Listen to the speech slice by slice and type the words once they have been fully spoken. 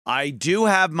I do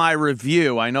have my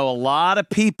review. I know a lot of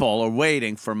people are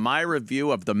waiting for my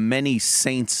review of the Many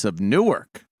Saints of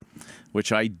Newark,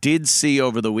 which I did see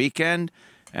over the weekend.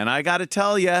 And I got to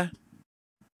tell you,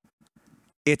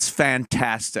 it's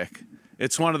fantastic.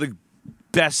 It's one of the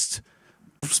best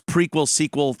prequel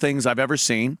sequel things I've ever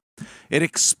seen. It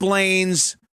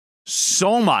explains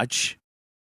so much.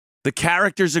 The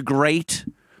characters are great.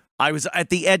 I was at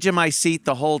the edge of my seat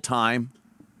the whole time.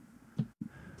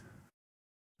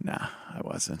 Nah, I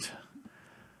wasn't.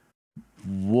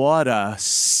 What a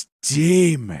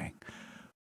steaming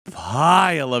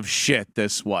pile of shit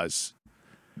this was.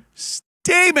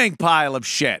 Steaming pile of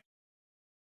shit.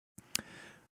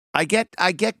 I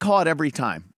get caught every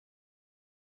time.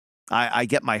 I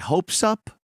get my hopes up.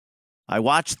 I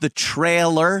watch the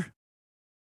trailer.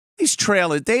 These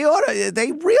trailers, they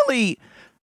really,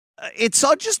 it's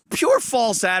all just pure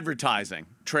false advertising,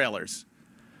 trailers.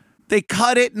 They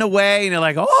cut it in a way and you're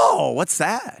like, oh, what's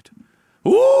that?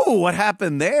 Ooh, what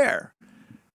happened there?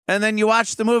 And then you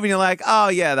watch the movie and you're like, oh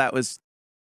yeah, that was,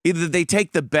 either they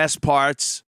take the best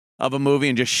parts of a movie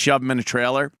and just shove them in a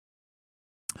trailer,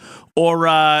 or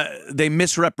they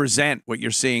misrepresent what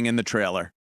you're seeing in the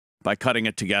trailer by cutting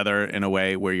it together in a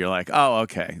way where you're like, oh,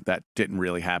 okay, that didn't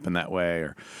really happen that way.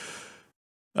 Or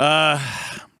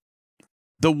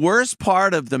the worst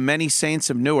part of the Many Saints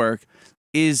of Newark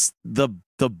is the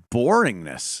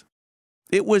boringness.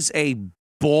 It was a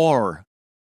bore.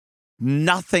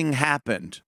 Nothing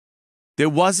happened. There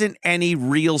wasn't any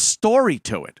real story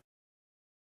to it.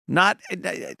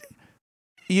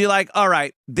 You're like, all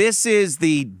right, this is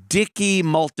the Dickie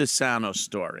Moltisanti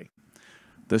story.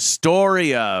 The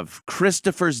story of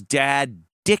Christopher's dad,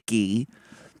 Dickie,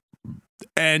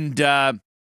 and the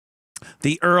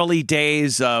early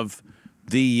days of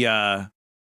the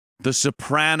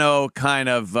Soprano kind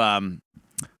of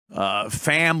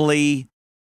family,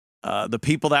 the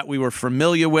people that we were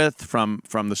familiar with from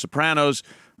the Sopranos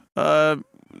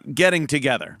getting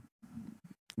together,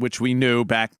 which we knew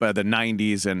back by the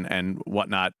 90s and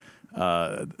whatnot,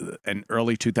 and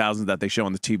early 2000s that they show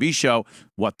on the TV show,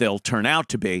 what they'll turn out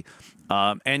to be.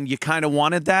 And you kind of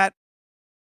wanted that.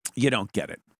 You don't get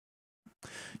it.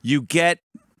 You get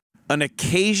an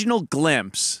occasional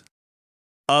glimpse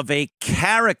of a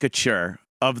caricature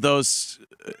of those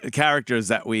characters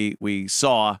that we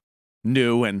saw,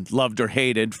 knew, and loved or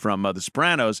hated from the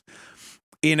Sopranos,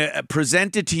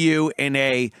 presented to you in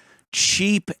a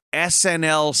cheap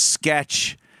SNL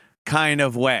sketch kind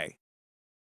of way.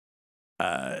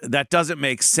 That doesn't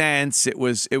make sense. It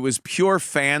was pure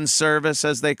fan service,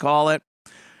 as they call it.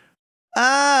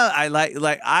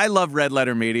 I love Red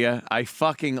Letter Media. I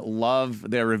fucking love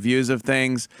their reviews of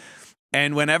things.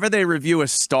 And whenever they review a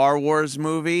Star Wars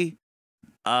movie,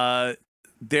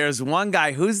 there's one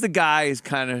guy who's the guy who's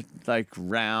kind of like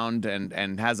round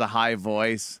and has a high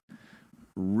voice.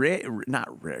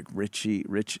 Not Rick, Richie,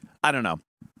 I don't know.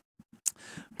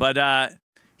 But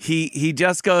he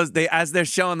just goes, as they're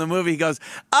showing the movie, he goes,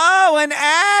 oh, an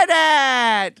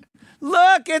AT-AT!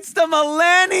 Look, it's the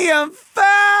Millennium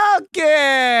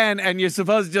Falcon! And you're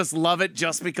supposed to just love it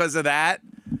just because of that,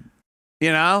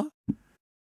 you know?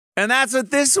 And that's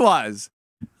what this was.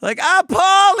 Like,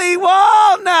 Polly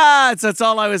Walnuts! That's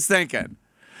all I was thinking.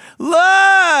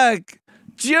 Look!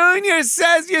 Junior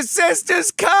says your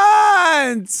sister's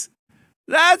cunt!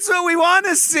 That's what we want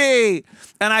to see!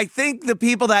 And I think the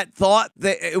people that thought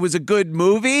that it was a good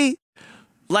movie,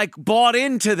 like, bought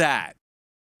into that.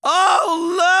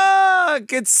 Oh,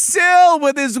 look! It's Syl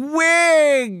with his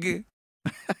wig!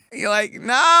 You're like,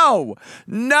 no!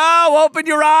 No! Open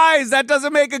your eyes! That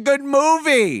doesn't make a good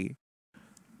movie!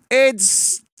 It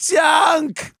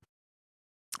stunk!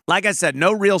 Like I said,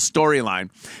 no real storyline.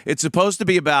 It's supposed to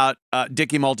be about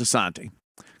Dickie Moltisanti,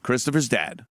 Christopher's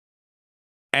dad.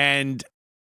 And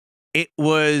it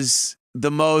was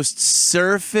the most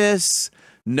surface,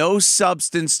 no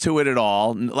substance to it at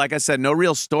all. Like I said, no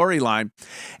real storyline.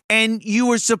 And you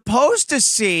were supposed to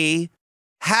see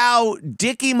how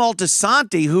Dickie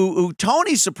Moltisanti, who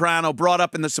Tony Soprano brought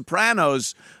up in The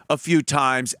Sopranos a few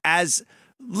times, as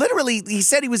literally, he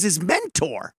said he was his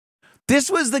mentor. This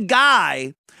was the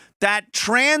guy that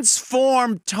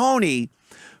transformed Tony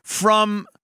from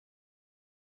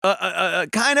a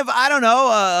kind of, I don't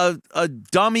know, a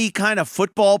dummy kind of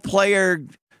football player,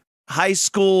 high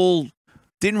school,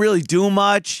 didn't really do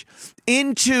much,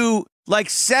 into, like,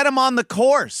 set him on the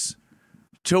course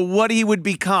to what he would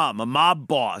become, a mob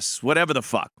boss, whatever the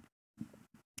fuck.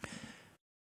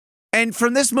 And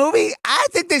from this movie, I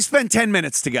think they spent 10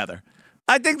 minutes together.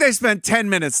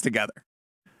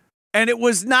 And it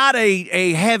was not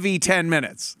a heavy 10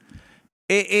 minutes.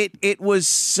 It was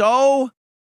so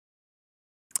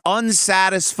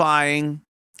unsatisfying.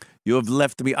 You have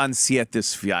left me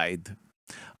unsatisfied.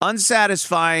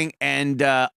 Unsatisfying and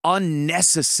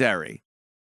unnecessary.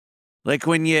 Like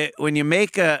when you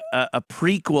make a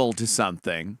prequel to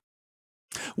something,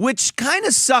 which kind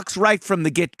of sucks right from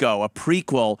the get-go, a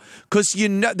prequel, because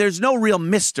there's no real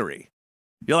mystery.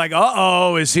 You're like,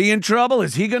 uh-oh, is he in trouble?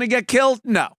 Is he going to get killed?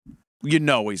 No. You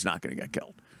know he's not going to get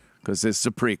killed because this is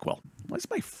a prequel. Why is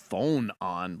my phone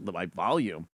on my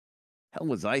volume? Hell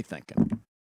was I thinking?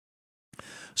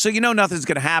 So you know nothing's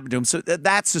going to happen to him, so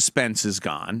that suspense is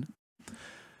gone.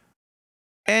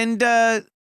 And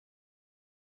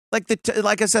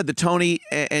like I said, the Tony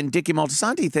and Dickie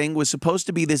Moltisanti thing was supposed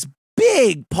to be this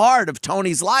big part of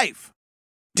Tony's life.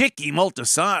 Dickie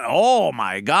Moltisanti, oh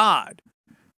my God.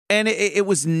 And it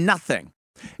was nothing.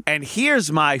 And here's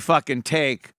my fucking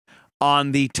take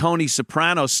on the Tony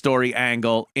Soprano story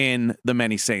angle in The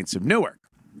Many Saints of Newark.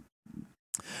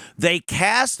 They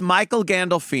cast Michael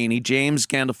Gandolfini, James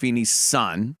Gandolfini's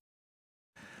son.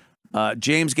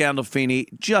 James Gandolfini,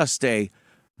 just a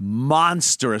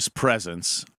monstrous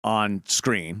presence on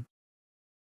screen.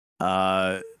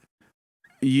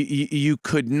 You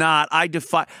could not. I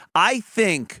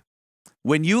think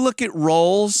when you look at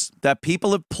roles that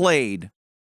people have played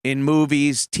in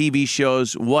movies, TV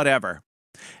shows, whatever,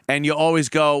 and you always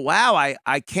go, wow,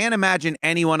 I can't imagine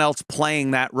anyone else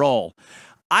playing that role.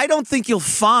 I don't think you'll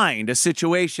find a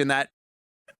situation that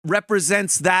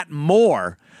represents that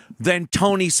more than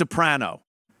Tony Soprano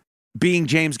being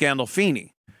James Gandolfini.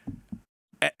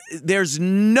 There's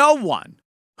no one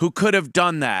who could have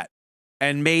done that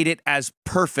and made it as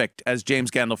perfect as James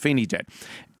Gandolfini did.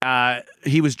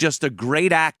 He was just a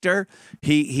great actor.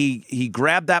 He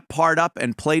grabbed that part up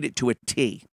and played it to a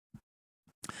T.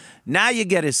 Now you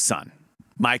get his son,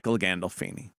 Michael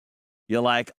Gandolfini. You're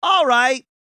like, all right,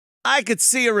 I could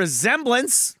see a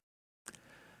resemblance.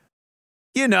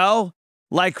 You know,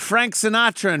 like Frank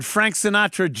Sinatra and Frank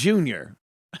Sinatra Jr.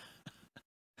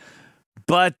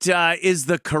 But is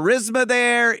the charisma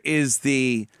there? Is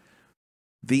the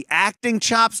acting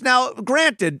chops? Now,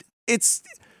 granted, it's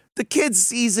the kid's,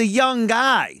 he's a young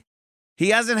guy. He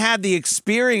hasn't had the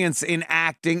experience in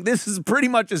acting. This is pretty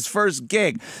much his first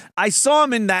gig. I saw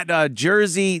him in that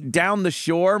Jersey Down the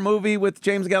Shore movie with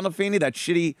James Gandolfini, that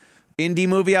shitty indie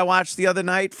movie I watched the other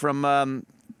night from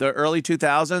the early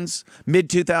 2000s, mid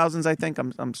 2000s, I think.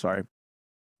 I'm sorry.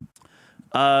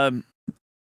 And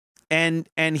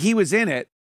he was in it.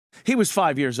 He was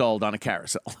 5 years old on a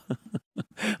carousel.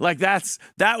 Like that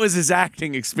was his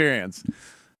acting experience.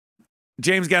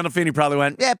 James Gandolfini probably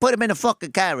went, yeah, put him in a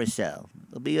fucking carousel.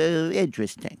 It'll be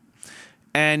interesting.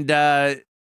 And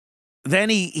then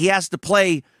he has to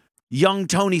play young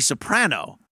Tony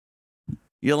Soprano.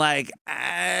 You're like,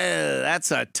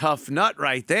 that's a tough nut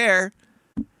right there.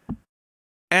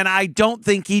 And I don't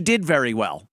think he did very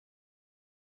well.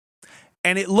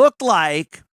 And it looked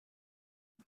like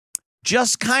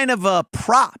just kind of a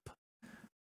prop,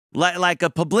 like a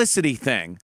publicity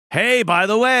thing. Hey, by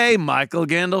the way, Michael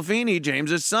Gandolfini,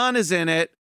 James's son, is in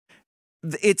it.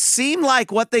 It seemed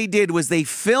like what they did was they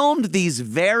filmed these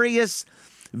various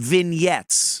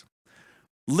vignettes,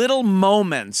 little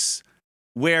moments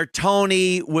where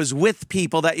Tony was with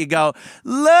people that you go,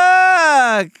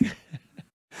 look,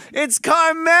 it's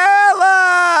Carmela.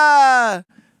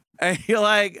 And you're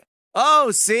like,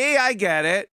 oh, see, I get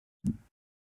it.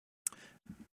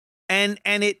 And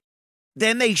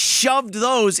then they shoved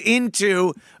those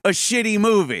into a shitty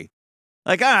movie.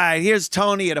 Like, all right, here's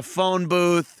Tony at a phone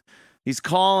booth. He's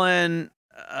calling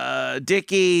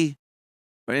Dickie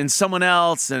and someone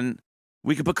else, and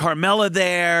we could put Carmela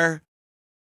there.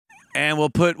 And we'll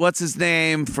put, what's his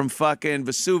name from fucking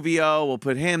Vesuvio? We'll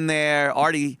put him there.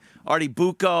 Artie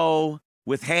Bucco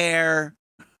with hair.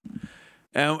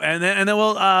 And then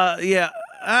we'll, yeah.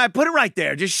 All right, put it right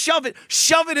there. Just shove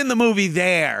it in the movie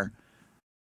there.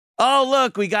 Oh,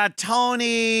 look, we got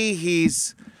Tony.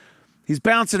 He's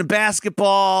bouncing a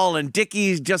basketball, and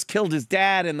Dickie's just killed his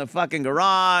dad in the fucking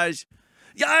garage.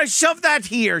 Yeah, shove that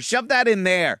here. Shove that in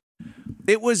there.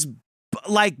 It was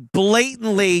like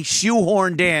blatantly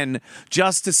shoehorned in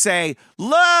just to say,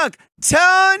 look,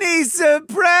 Tony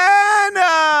Soprano.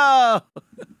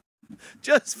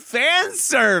 Just fan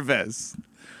service.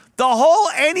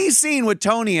 Any scene with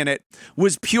Tony in it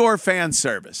was pure fan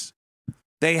service.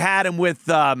 They had him with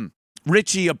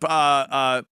Richie,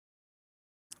 no,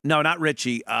 not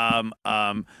Richie,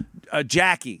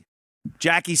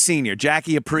 Jackie Sr.,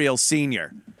 Jackie Aprile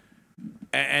Sr.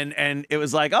 And it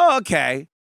was like, oh, okay.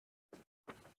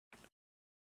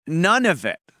 None of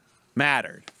it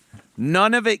mattered.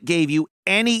 None of it gave you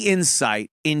any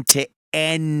insight into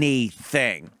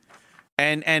anything.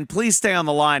 And please stay on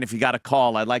the line if you got a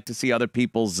call. I'd like to see other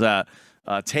people's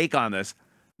take on this.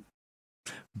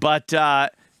 But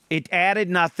it added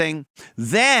nothing.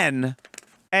 Then,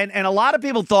 and a lot of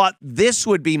people thought this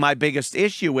would be my biggest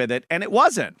issue with it, and it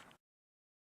wasn't.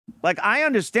 Like, I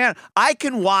understand. I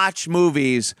can watch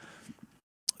movies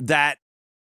that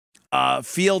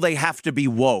feel they have to be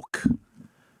woke.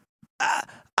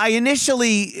 I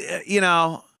initially,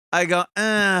 I go,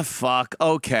 fuck,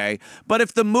 okay. But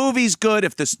if the movie's good,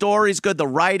 if the story's good, the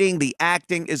writing, the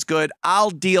acting is good, I'll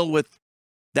deal with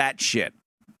that shit.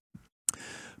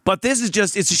 But this is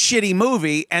just, it's a shitty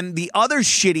movie, and the other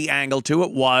shitty angle to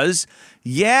it was,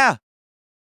 the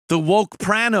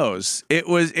woke-pranos. It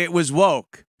was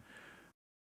woke.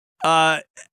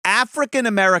 African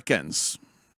Americans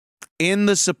in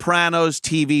the Sopranos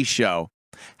TV show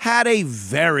had a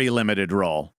very limited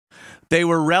role. They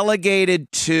were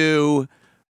relegated to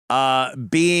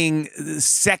being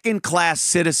second-class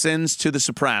citizens to the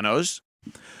Sopranos,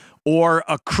 or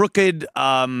a crooked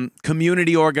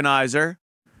community organizer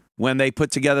when they put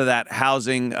together that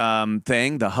housing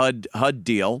thing, the HUD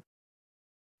deal,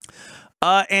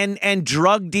 and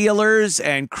drug dealers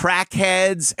and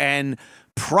crackheads and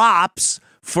props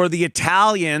for the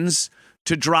Italians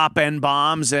to drop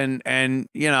N-bombs and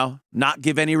not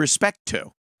give any respect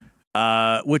to,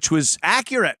 which was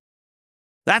accurate.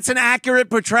 That's an accurate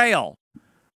portrayal.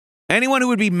 Anyone who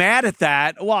would be mad at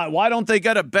that, why don't they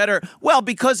get a better? Well,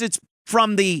 because it's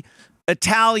from the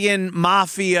Italian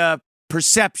mafia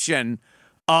perception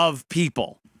of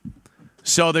people.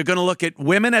 So they're going to look at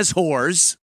women as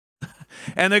whores,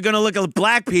 and they're going to look at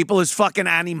black people as fucking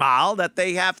animal that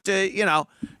they have to,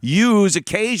 use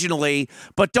occasionally,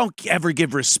 but don't ever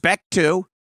give respect to.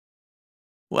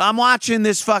 Well, I'm watching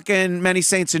this fucking Many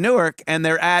Saints of Newark, and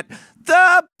they're at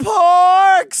the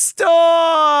pork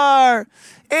store.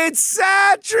 It's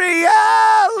Satriali's.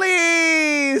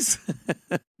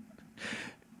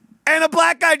 And a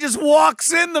black guy just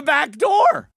walks in the back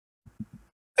door.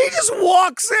 He just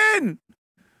walks in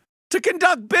to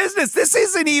conduct business. This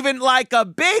isn't even like a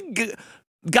big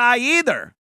guy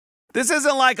either. This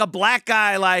isn't like a black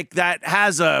guy like that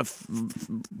has a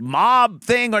mob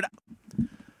thing or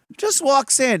just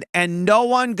walks in, and no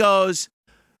one goes,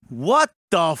 "What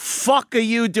the fuck are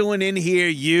you doing in here,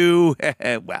 you?"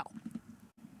 Well,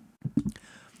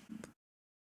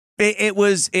 it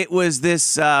was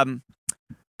this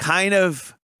kind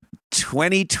of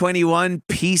 2021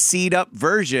 PC'd up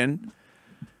version.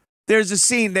 There's a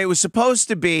scene. They was supposed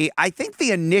to be, I think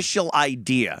the initial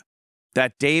idea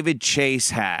that David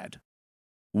Chase had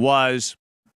was,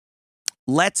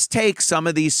 let's take some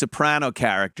of these Soprano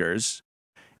characters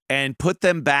and put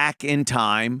them back in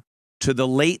time to the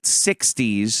late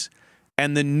 60s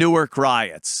and the Newark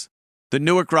riots. The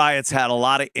Newark riots had a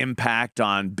lot of impact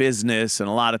on business and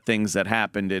a lot of things that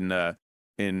happened in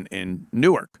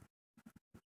Newark.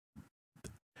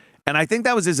 And I think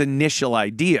that was his initial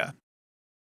idea.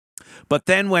 But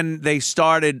then when they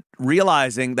started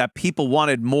realizing that people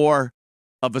wanted more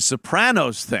of a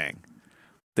Sopranos thing,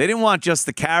 they didn't want just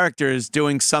the characters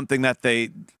doing something that they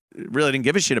really didn't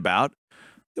give a shit about.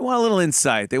 They want a little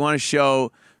insight. They want to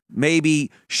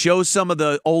show some of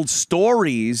the old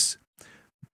stories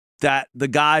that the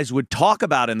guys would talk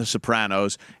about in the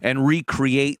Sopranos and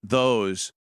recreate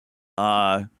those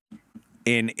in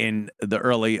the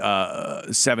early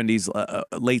 70s,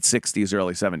 late 60s,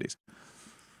 early 70s.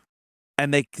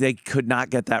 And they could not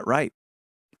get that right.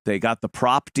 They got the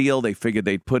prop deal. They figured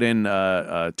they'd put in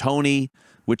Tony,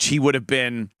 which he would have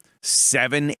been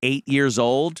 7, 8 years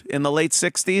old in the late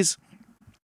 60s.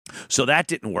 So that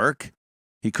didn't work.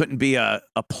 He couldn't be a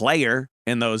player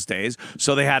in those days.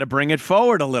 So they had to bring it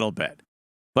forward a little bit.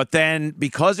 But then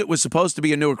because it was supposed to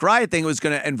be a Newark riot thing, it was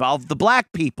going to involve the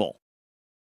black people.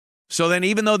 So then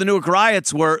even though the Newark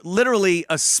riots were literally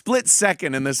a split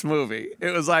second in this movie,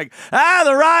 it was like,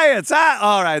 the riots,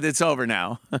 all right, it's over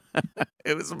now.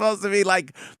 It was supposed to be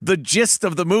like the gist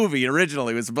of the movie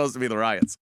originally was supposed to be the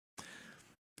riots.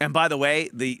 And by the way,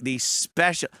 the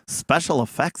special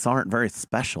effects aren't very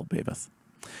special, Beavis.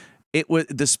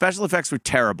 The special effects were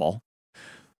terrible.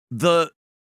 The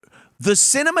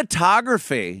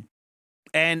cinematography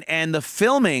and the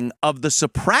filming of The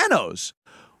Sopranos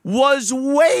was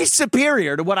way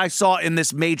superior to what I saw in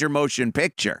this major motion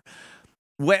picture.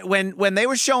 When they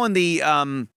were showing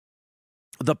the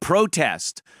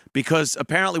protest, because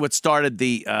apparently what started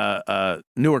the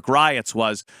Newark riots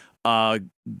was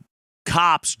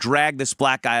cops dragged this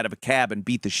black guy out of a cab and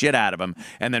beat the shit out of him,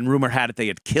 and then rumor had it they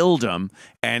had killed him,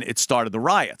 and it started the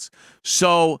riots.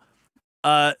 So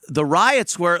the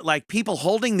riots were like people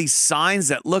holding these signs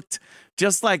that looked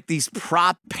just like these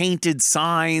prop painted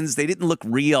signs. They didn't look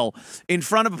real in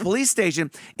front of a police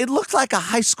station. It looked like a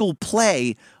high school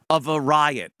play of a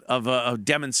riot, of a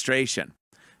demonstration.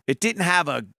 It didn't have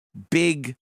a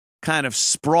big kind of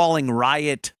sprawling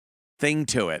riot thing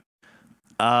to it.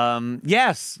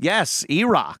 Yes,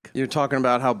 E-Rock. You're talking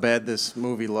about how bad this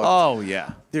movie looked. Oh,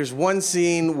 yeah. There's one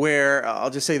scene where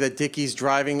I'll just say that Dickie's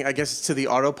driving, I guess it's to the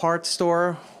auto parts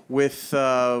store with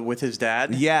his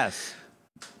dad. Yes.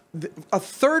 A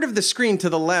third of the screen to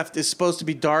the left is supposed to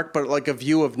be dark, but like a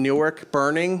view of Newark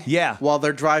burning. Yeah. While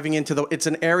they're driving into it's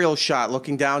an aerial shot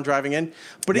looking down, driving in.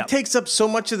 But it takes up so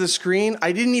much of the screen.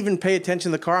 I didn't even pay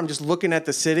attention to the car. I'm just looking at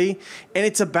the city. And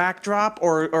it's a backdrop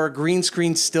or a green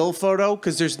screen still photo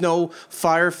because there's no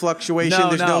fire fluctuation.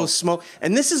 There's no smoke.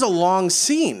 And this is a long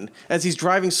scene as he's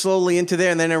driving slowly into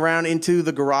there and then around into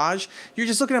the garage. You're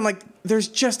just looking at him like, there's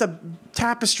just a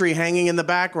tapestry hanging in the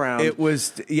background. It was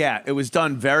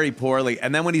done very poorly.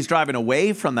 And then when he's driving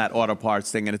away from that auto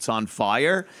parts thing and it's on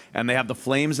fire and they have the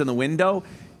flames in the window,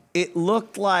 it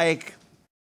looked like,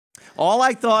 all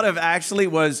I thought of actually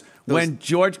was when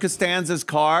George Costanza's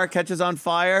car catches on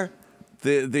fire,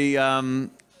 whose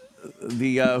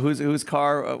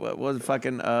car was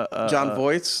fucking John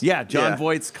Voight's? Yeah, John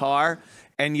Voight's car,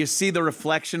 and you see the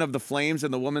reflection of the flames in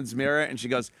the woman's mirror, and she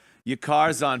goes, "Your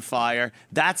car's on fire."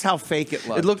 That's how fake it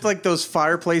looked. It looked like those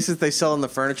fireplaces they sell in the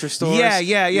furniture stores. Yeah.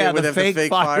 Where The they have fake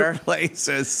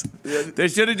fireplaces. There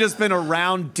should have just been a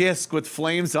round disc with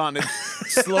flames on it,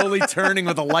 slowly turning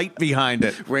with a light behind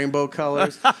it. Rainbow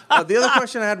colors. The other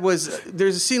question I had was,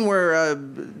 there's a scene where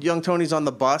young Tony's on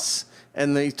the bus,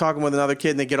 and he's talking with another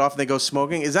kid, and they get off and they go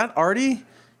smoking. Is that Artie?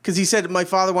 Because he said, my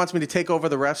father wants me to take over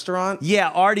the restaurant. Yeah,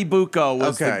 Artie Bucco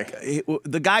was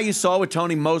the guy you saw with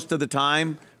Tony most of the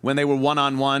time when they were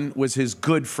one-on-one was his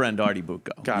good friend, Artie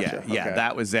Bucco. Gotcha. Yeah,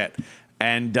 that was it.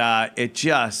 And it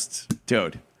just,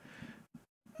 dude,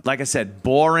 like I said,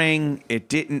 boring. It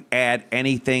didn't add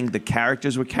anything. The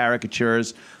characters were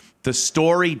caricatures. The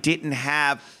story didn't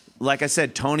have, like I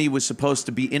said, Tony was supposed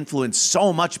to be influenced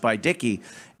so much by Dickie.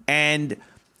 And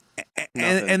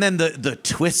then the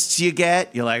twists you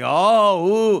get, you're like, oh,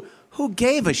 ooh, who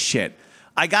gave a shit?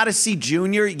 I got to see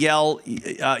Junior yell,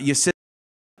 you sit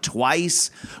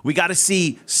twice. We got to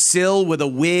see Syl with a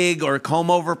wig or a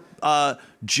comb-over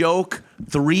joke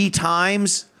 3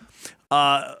 times.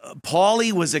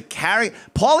 Paulie was a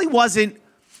Paulie wasn't.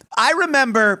 I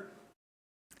remember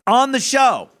on the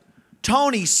show,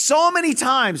 Tony so many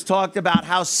times talked about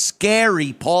how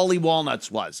scary Paulie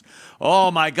Walnuts was. Oh,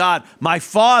 my God. My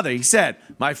father, he said,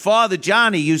 my father,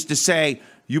 Johnny, used to say,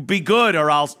 you be good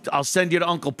or I'll send you to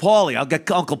Uncle Paulie. I'll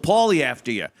get Uncle Paulie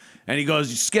after you. And he goes,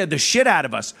 you scared the shit out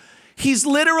of us. He's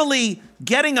literally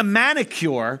getting a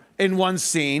manicure in one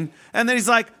scene, and then he's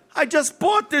like, I just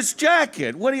bought this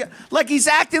jacket. What do you... Like, he's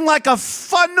acting like a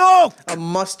fanook. A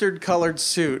mustard-colored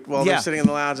suit while they're sitting in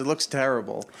the lounge. It looks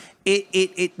terrible.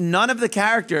 None of the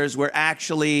characters were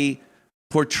actually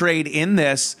portrayed in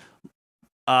this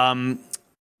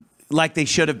like they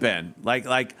should have been.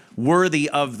 Like worthy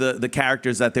of the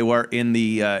characters that they were in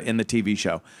the TV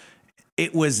show.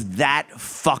 It was that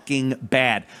fucking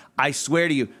bad. I swear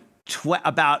to you,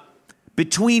 about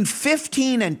between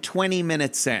 15 and 20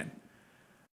 minutes in,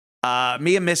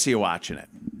 me and Missy are watching it.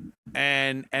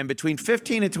 And between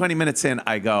 15 and 20 minutes in,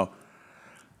 I go,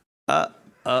 I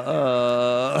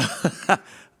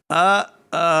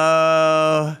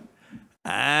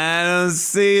don't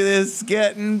see this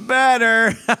getting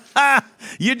better.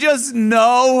 You just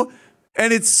know,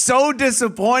 and it's so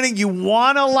disappointing. You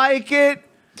want to like it.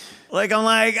 Like, I'm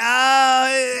like,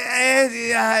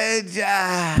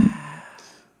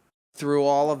 Through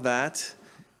all of that,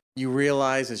 you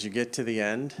realize as you get to the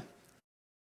end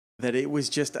that it was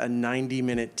just a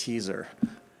 90-minute teaser.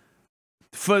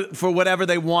 For whatever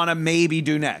they want to maybe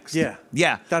do next. Yeah.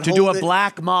 Yeah, to do a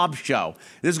black mob show.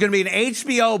 There's going to be an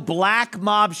HBO black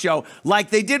mob show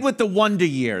like they did with the Wonder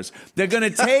Years. They're going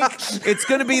to take, it's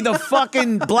going to be the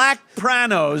fucking Black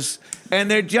Pranos, and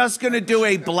they're just going to do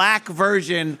a black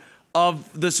version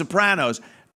of the Sopranos.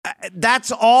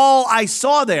 That's all I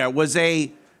saw there was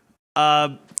a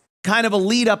kind of a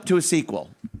lead up to a sequel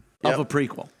of a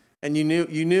prequel. And you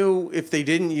knew if they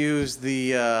didn't use the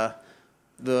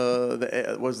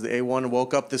A1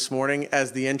 woke up this morning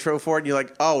as the intro for it, you're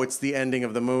like, oh, it's the ending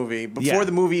of the movie. Before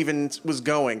the movie even was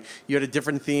going, you had a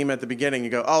different theme at the beginning. You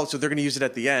go, oh, so they're going to use it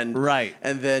at the end. Right.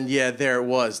 And then, there it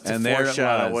was to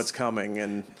foreshadow what's coming.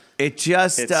 And it's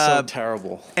so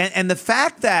terrible. And the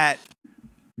fact that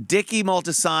Dickie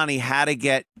Moltisanti had to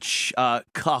get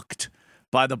cucked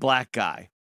by the black guy.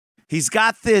 He's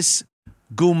got this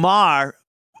Gumar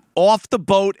off the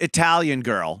boat Italian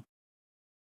girl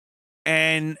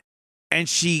and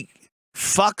she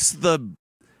fucks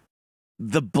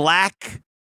the black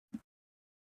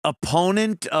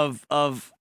opponent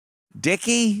of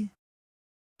Dickie.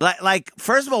 Like,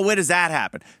 first of all, where does that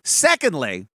happen?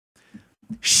 Secondly,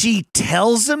 she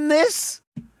tells him this.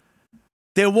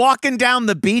 They're walking down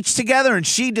the beach together, and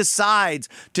she decides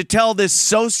to tell this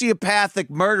sociopathic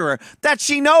murderer that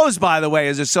she knows, by the way,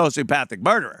 is a sociopathic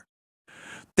murderer,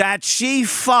 that she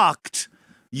fucked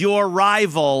your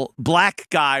rival, black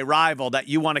guy rival that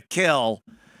you want to kill,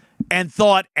 and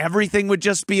thought everything would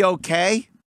just be okay.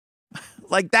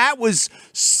 Like, that was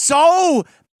so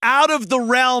out of the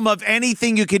realm of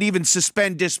anything you could even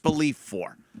suspend disbelief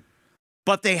for.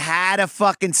 But they had to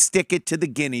fucking stick it to the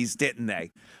guineas, didn't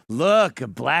they? Look, a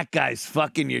black guy's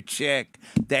fucking your chick.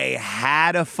 They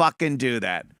had to fucking do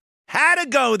that. Had to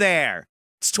go there.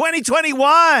 It's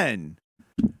 2021.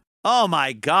 Oh,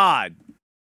 my God.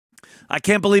 I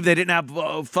can't believe they didn't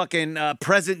have fucking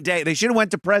present day. They should have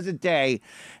went to present day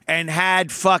and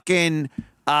had fucking...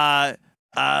 who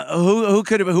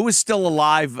was still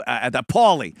alive at that?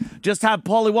 Paulie. Just have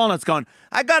Paulie Walnuts going,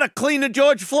 I gotta clean the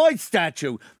George Floyd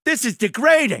statue. This is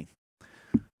degrading.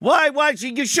 Why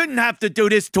you shouldn't have to do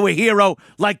this to a hero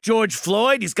like George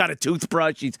Floyd. He's got a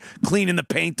toothbrush. He's cleaning the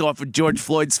paint off of George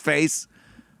Floyd's face.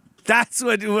 That's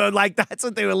what they were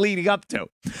leading up to.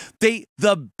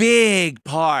 The big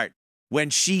part when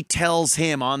she tells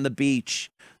him on the beach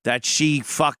that she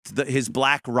fucked his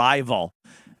black rival,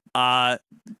 and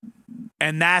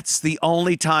that's the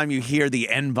only time you hear the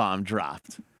N-bomb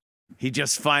dropped. He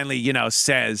just finally,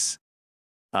 says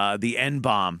the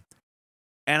N-bomb.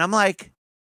 And I'm like,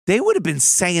 they would have been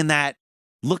saying that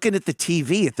looking at the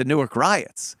TV at the Newark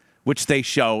riots, which they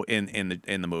show in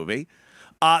the movie.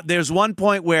 There's one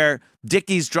point where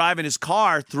Dickie's driving his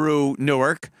car through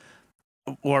Newark,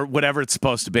 or whatever it's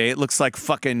supposed to be. It looks like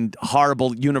fucking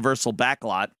horrible Universal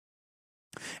backlot.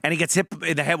 And he gets hit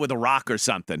in the head with a rock or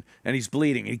something, and he's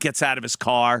bleeding. He gets out of his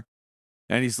car,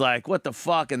 and he's like, what the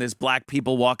fuck? And there's black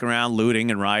people walking around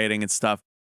looting and rioting and stuff.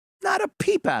 Not a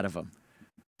peep out of him.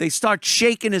 They start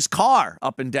shaking his car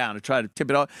up and down to try to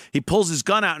tip it off. He pulls his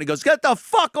gun out, and he goes, get the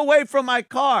fuck away from my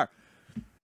car.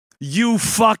 You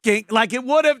fucking... Like,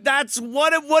 that's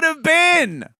what it would have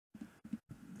been.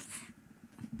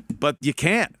 But you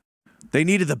can't. They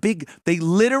needed they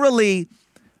literally...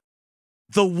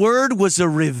 The word was a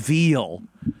reveal.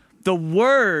 The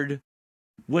word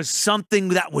was something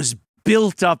that was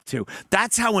built up to.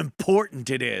 That's how important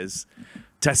it is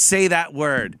to say that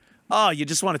word. Oh, you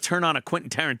just want to turn on a Quentin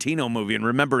Tarantino movie and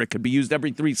remember it could be used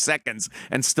every 3 seconds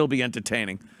and still be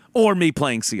entertaining. Or me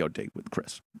playing COD with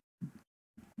Chris.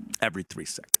 Every 3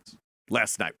 seconds.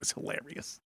 Last night was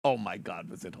hilarious. Oh my God,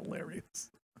 was it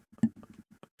hilarious.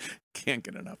 Can't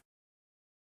get enough.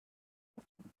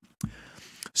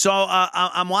 So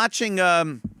I'm watching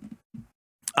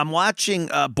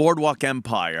Boardwalk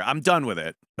Empire. I'm done with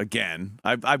it again.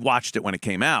 I've watched it when it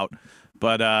came out,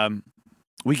 but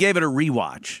we gave it a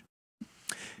rewatch.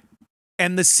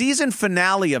 And the season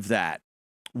finale of that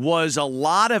was a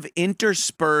lot of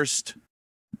interspersed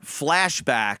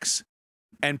flashbacks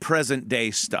and present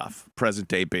day stuff. Present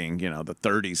day being, the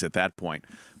 30s at that point.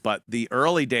 But the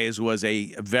early days was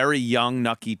a very young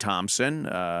Nucky Thompson.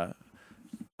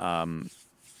 And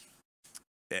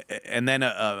then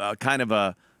a kind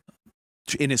of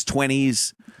in his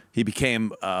 20s, he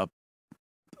became a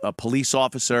police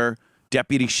officer,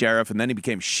 deputy sheriff, and then he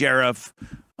became sheriff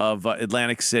of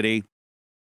Atlantic City.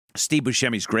 Steve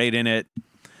Buscemi's great in it.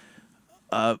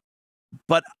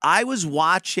 But I was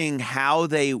watching how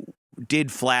they did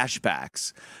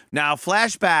flashbacks. Now,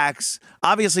 flashbacks,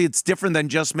 obviously it's different than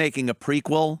just making a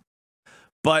prequel,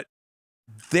 but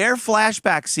their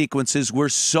flashback sequences were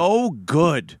so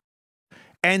good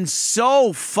and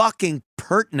so fucking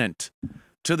pertinent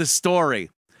to the story.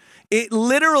 It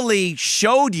literally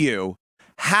showed you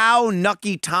how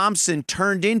Nucky Thompson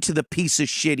turned into the piece of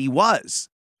shit he was.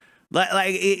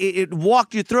 Like it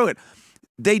walked you through it.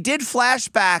 They did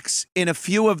flashbacks in a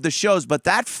few of the shows, but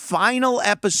that final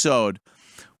episode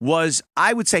was,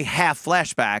 I would say, half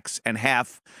flashbacks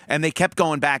and they kept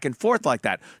going back and forth like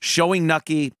that, showing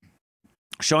Nucky,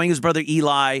 showing his brother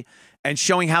Eli, and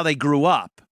showing how they grew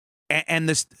up. And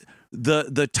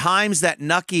the times that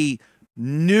Nucky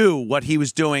knew what he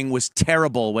was doing was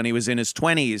terrible when he was in his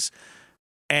 20s,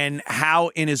 and how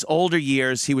in his older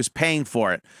years he was paying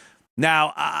for it.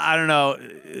 Now, I don't know,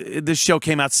 this show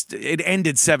came out, it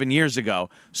ended 7 years ago,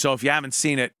 so if you haven't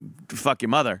seen it, fuck your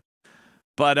mother.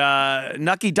 But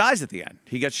Nucky dies at the end.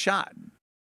 He gets shot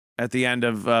at the end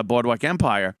of Boardwalk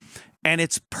Empire, and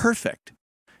it's perfect.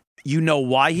 You know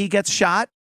why he gets shot?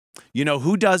 You know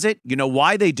who does it. You know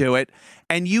why they do it.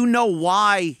 And you know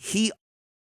why he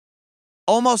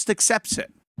almost accepts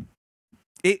it.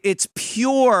 It's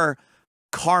pure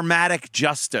karmatic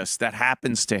justice that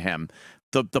happens to him.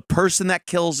 The person that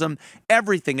kills him,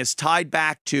 everything is tied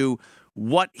back to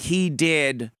what he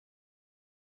did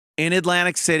in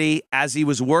Atlantic City as he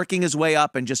was working his way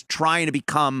up and just trying to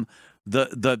become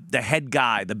the head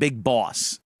guy, the big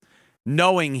boss,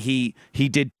 knowing he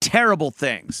did terrible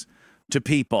things to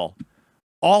people,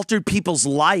 altered people's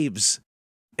lives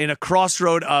in a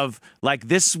crossroad of like,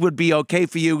 this would be okay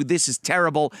for you, this is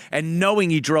terrible, and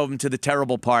knowing he drove him to the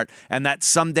terrible part and that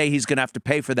someday he's going to have to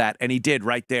pay for that, and he did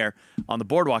right there on the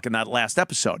boardwalk in that last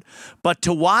episode. But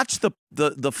to watch the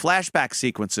flashback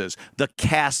sequences, the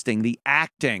casting, the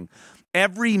acting,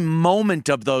 every moment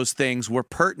of those things were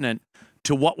pertinent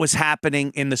to what was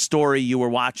happening in the story you were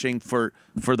watching for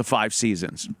the 5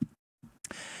 seasons.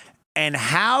 And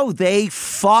how they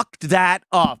fucked that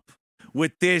up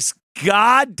with this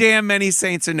goddamn Many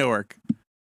Saints of Newark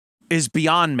is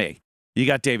beyond me. You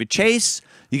got David Chase,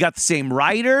 you got the same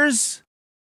writers,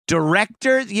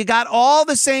 directors, you got all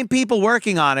the same people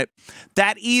working on it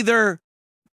that either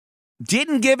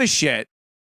didn't give a shit,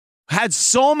 had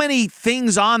so many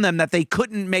things on them that they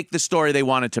couldn't make the story they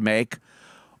wanted to make,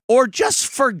 or just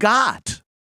forgot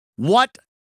what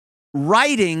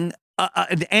writing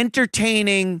an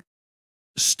entertaining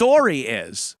story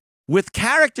is. With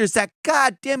characters that,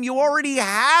 goddamn, you already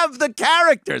have the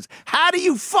characters. How do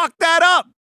you fuck that up?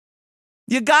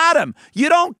 You got them. You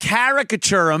don't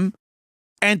caricature them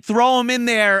and throw them in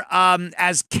there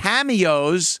as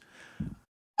cameos.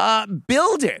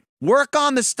 Build it. Work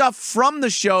on the stuff from the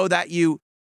show that you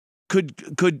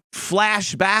could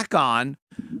flash back on.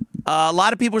 A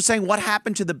lot of people are saying, what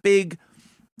happened to the big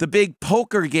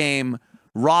poker game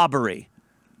robbery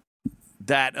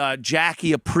that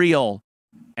Jackie Aprile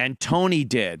and Tony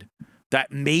did that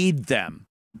made them,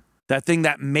 that thing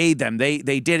that made them. They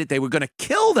did it. They were going to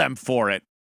kill them for it.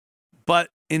 But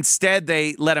instead,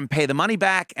 they let them pay the money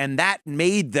back, and that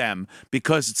made them,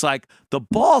 because it's like the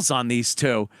balls on these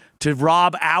two to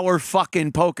rob our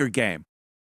fucking poker game.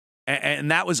 And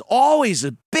that was always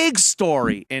a big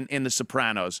story in The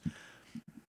Sopranos.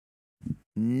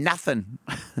 Nothing.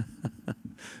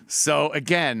 So,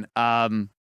 again,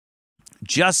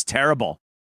 just terrible.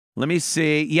 Let me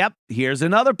see. Yep, here's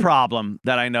another problem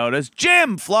that I noticed.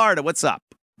 Jim, Florida, what's up?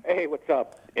 Hey, what's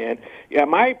up? And yeah,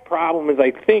 my problem is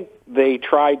I think they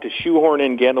tried to shoehorn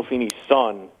in Gandolfini's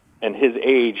son and his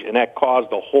age, and that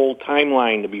caused the whole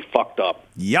timeline to be fucked up.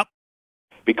 Yep.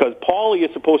 Because Paulie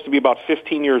is supposed to be about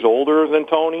 15 years older than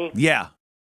Tony. Yeah.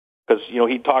 Because, you know,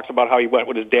 he talks about how he went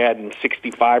with his dad in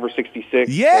 65 or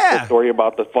 66. Yeah. That's the story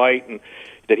about the fight, and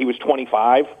that he was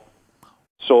 25.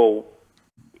 So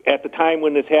at the time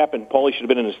when this happened, Paulie should have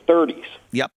been in his 30s.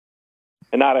 Yep.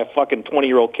 And not a fucking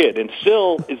 20-year-old kid. And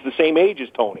Syl is the same age as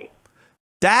Tony.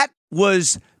 That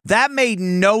made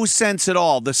no sense at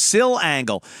all. The Syl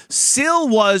angle. Syl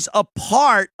was a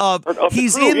part of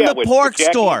he's crew, in the pork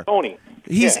store. Tony.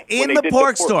 He's in the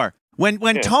pork store.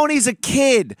 When Tony's a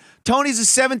kid, Tony's a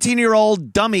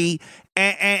 17-year-old dummy,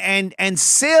 and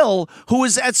Syl, who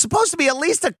is supposed to be at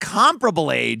least a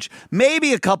comparable age,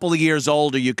 maybe a couple of years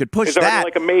older, you could push that. He's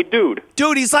like a made dude.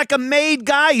 Dude, he's like a made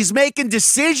guy. He's making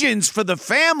decisions for the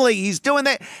family. He's doing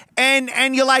that.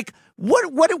 And you're like,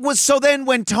 what it was, so then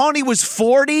when Tony was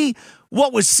 40,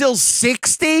 what was Syl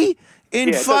 60?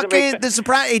 In fucking The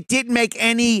Sopranos, it didn't make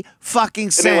any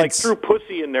fucking sense. And they like threw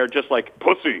pussy in there just like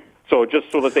pussy. So just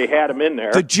so that they had him in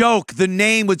there. The joke, the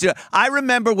name was... I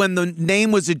remember when the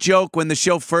name was a joke when the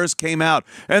show first came out.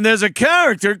 And there's a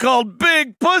character called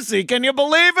Big Pussy. Can you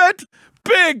believe it?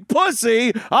 Big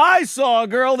Pussy. I saw a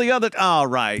girl the other... Oh,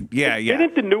 right. Yeah.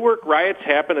 Didn't the Newark riots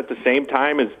happen at the same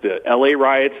time as the L.A.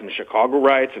 riots and the Chicago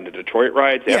riots and the Detroit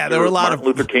riots? Yeah, there were a lot Martin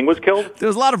Luther King was killed? There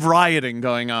was a lot of rioting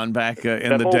going on back in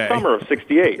the day. That whole summer of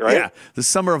 68, right? Yeah, the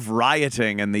summer of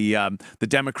rioting and the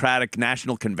Democratic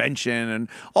National Convention and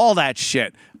all that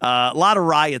shit. A lot of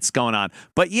riots going on.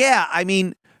 But yeah, I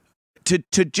mean...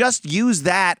 To just use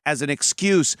that as an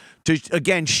excuse to,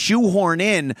 again, shoehorn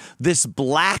in this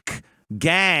black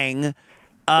gang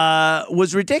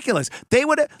was ridiculous.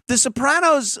 The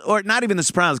Sopranos, or not even the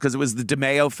Sopranos, because it was the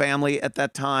DeMeo family at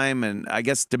that time, and I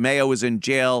guess DeMeo was in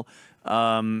jail.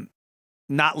 Not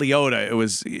Liotta. It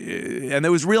was, and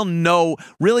there was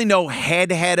really no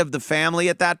head of the family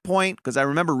at that point, because I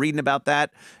remember reading about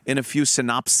that in a few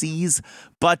synopses.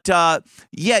 But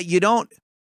yeah, you don't.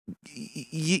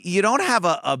 you don't have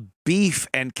a beef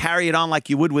and carry it on like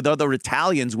you would with other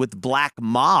Italians with black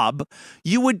mob.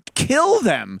 You would kill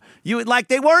them. You would, like,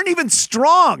 they weren't even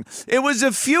strong. It was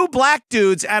a few black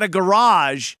dudes at a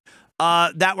garage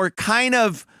that were kind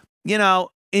of, you know,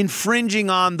 infringing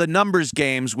on the numbers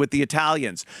games with the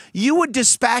Italians. You would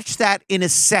dispatch that in a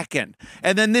second.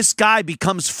 And then this guy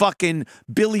becomes fucking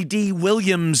Billy D.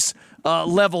 Williams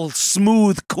level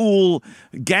smooth, cool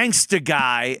gangster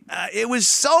guy. It was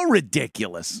so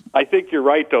ridiculous. I think you're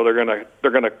right, though.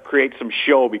 They're gonna create some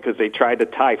show because they tried to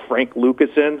tie Frank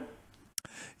Lucas in.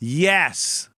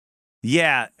 Yes,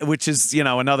 yeah, which is, you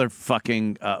know, another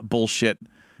fucking bullshit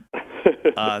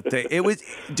thing. It was,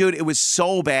 dude. It was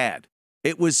so bad.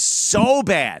 It was so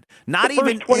bad. Not the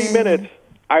even first 20 minutes.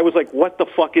 I was like, "What the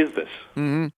fuck is this?"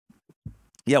 Mm-hmm.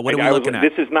 Yeah, what like, are we looking at?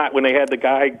 This is not when they had the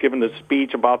guy giving the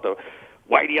speech about the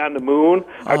Whitey on the moon.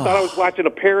 I thought I was watching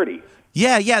a parody.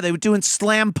 Yeah, they were doing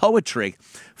slam poetry.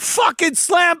 Fucking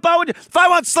slam poetry. If I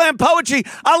want slam poetry,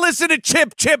 I'll listen to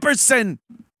Chip Chipperson.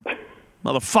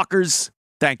 Motherfuckers.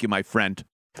 Thank you, my friend.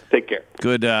 Take care.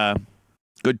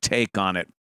 Good take on it.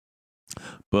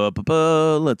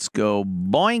 Let's go.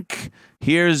 Boink.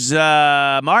 Here's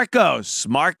Marcos.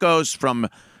 Marcos from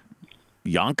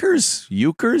Yonkers?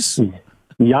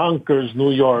 Yonkers,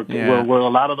 New York, Yeah. where a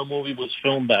lot of the movie was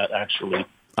filmed at, actually.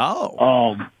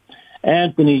 Oh.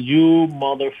 Anthony, you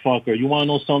motherfucker. You want to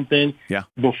know something? Yeah.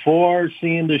 Before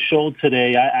seeing the show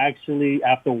today, I actually,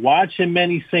 after watching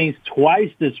Many Saints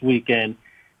twice this weekend,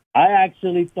 I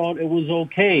actually thought it was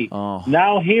okay. Oh.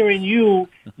 Now hearing you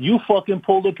fucking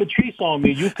pulled a Patrice on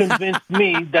me. You convinced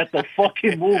me that the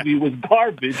fucking movie was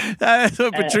garbage. That's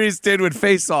what Patrice did with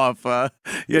Face Off.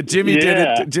 Jimmy did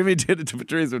it. Jimmy did it to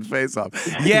Patrice with Face Off.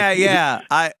 Yeah.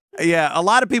 A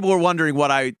lot of people were wondering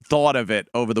what I thought of it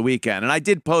over the weekend, and I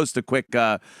did post a quick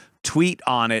tweet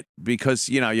on it because,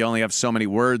 you know, you only have so many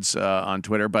words on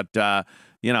Twitter, but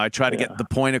you know, I try to get the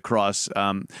point across.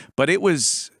 But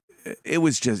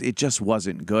it just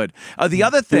wasn't good. The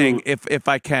other thing, if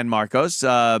I can, Marcos,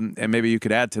 and maybe you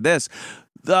could add to this,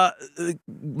 the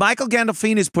Michael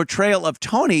Gandolfini's portrayal of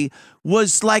Tony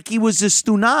was like he was a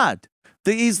stunad.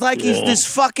 He's like he's this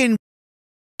fucking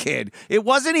kid. It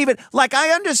wasn't even like, I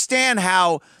understand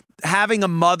how having a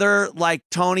mother like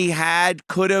Tony had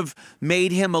could have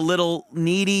made him a little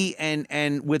needy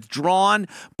and withdrawn,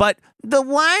 but the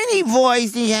whiny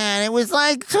voice he had, it was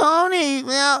like, Tony, you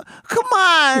know, come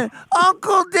on,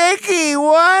 Uncle Dickie,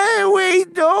 what are we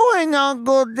doing,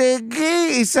 Uncle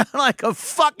Dickie? He sounded like a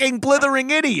fucking blithering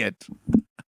idiot.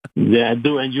 Yeah,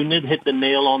 dude, and you did hit the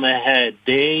nail on the head.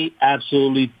 They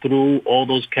absolutely threw all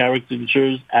those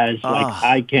caricatures as like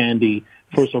eye candy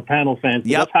for Soprano fans.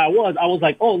 Yep. That's how I was. I was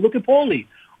like, oh, look at Paulie.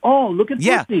 Oh, look at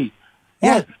Pussy.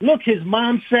 Yeah. Oh, look, his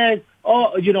mom said,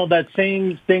 oh, you know, that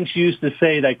same thing she used to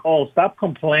say, like, oh, stop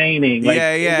complaining. Like,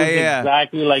 it was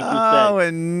exactly like you said. Oh,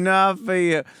 enough of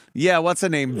you. Yeah, what's her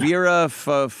name? Vera She's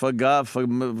from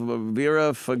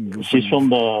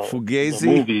the Fugazi?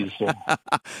 movies. So.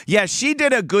 Yeah, she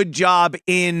did a good job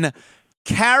in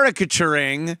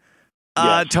caricaturing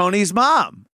Tony's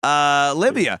mom,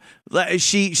 Livia.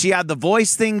 She had the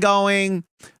voice thing going,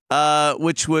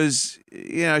 which was,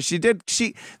 you know,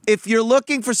 if you're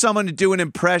looking for someone to do an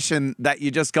impression that you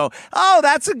just go, oh,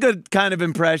 that's a good kind of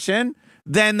impression,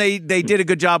 then they did a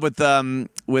good job with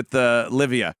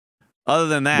Livia. Other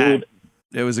than that, dude,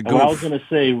 it was a goof. I was going to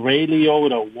say, Ray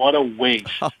Liotta, what a waste.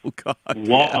 Oh, God.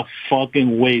 What a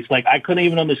fucking waste. Like, I couldn't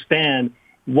even understand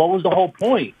what was the whole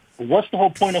point. What's the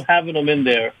whole point of having him in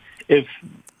there if,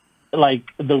 like,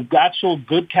 the actual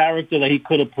good character that he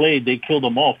could have played, they killed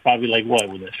him off probably, like, what,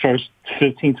 with the first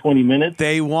 15, 20 minutes?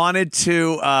 They wanted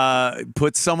to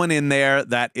put someone in there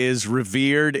that is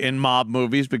revered in mob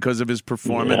movies because of his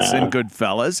performance in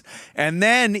Goodfellas. And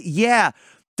then,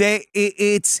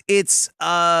 it's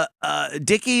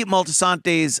Dickie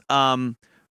Moltisante's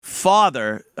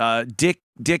father,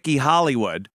 Dickie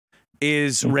Hollywood,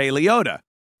 is Ray Liotta.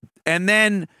 And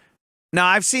then, now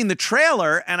I've seen the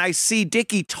trailer, and I see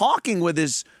Dickie talking with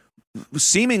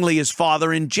seemingly his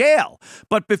father in jail.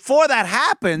 But before that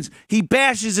happens, he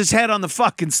bashes his head on the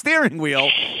fucking steering wheel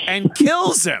and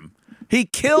kills him. He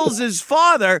kills his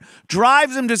father,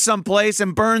 drives him to some place,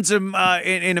 and burns him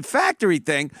in a factory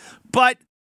thing. But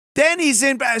then he's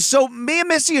in. So me and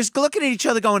Missy are looking at each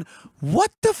other going,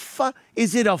 what the fuck?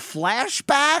 Is it a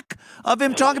flashback of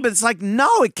him talking? But it's like,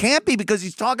 no, it can't be, because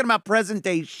he's talking about present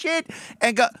day shit.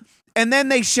 And then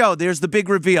they show, there's the big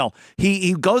reveal.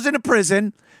 He goes into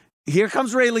prison. Here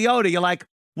comes Ray Liotta. You're like,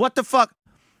 what the fuck?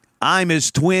 I'm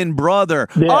his twin brother.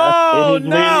 Yeah, Oh, in his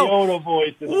no. Ray Liotta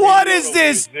voice. What is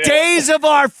this? Yeah. Days of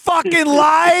our fucking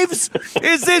lives?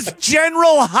 Is this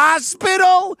General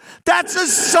Hospital? That's a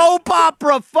soap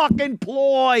opera fucking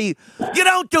ploy. You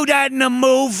don't do that in a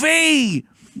movie.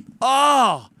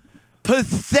 Oh,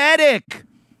 pathetic.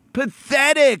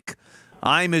 Pathetic.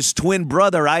 I'm his twin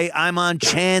brother. I'm on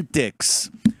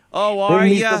Chantix. Oh, are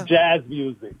Bring me ya? some jazz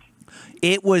music.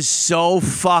 It was so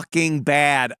fucking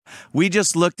bad. We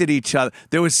just looked at each other.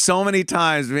 There was so many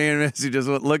times me and Missy just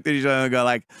looked at each other and go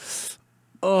like,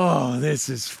 oh, this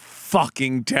is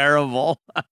fucking terrible.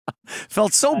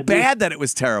 Felt so bad that it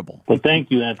was terrible. Well, thank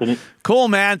you, Anthony. Cool,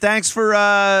 man. Thanks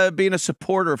for being a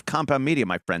supporter of Compound Media,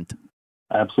 my friend.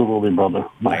 Absolutely, brother.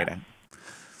 Bye. Later.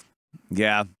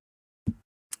 Yeah.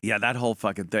 Yeah, that whole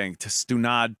fucking thing. To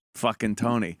Stunad fucking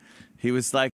Tony. He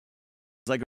was like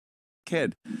a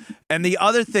kid. And the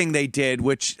other thing they did,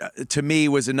 which to me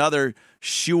was another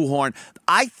shoehorn,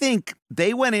 I think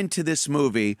they went into this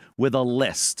movie with a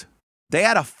list. They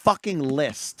had a fucking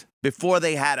list before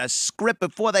they had a script,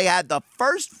 before they had the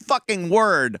first fucking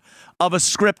word of a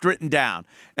script written down.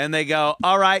 And they go,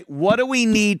 all right, what do we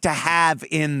need to have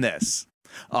in this?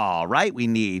 All right, we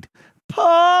need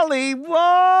Polly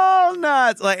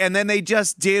Walnuts. And then they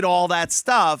just did all that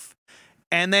stuff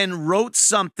and then wrote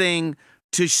something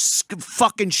to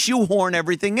fucking shoehorn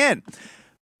everything in.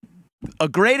 A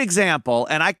great example,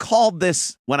 and I called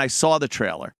this when I saw the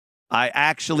trailer. I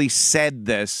actually said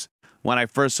this when I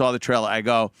first saw the trailer. I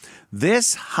go,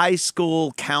 this high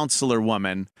school counselor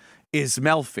woman is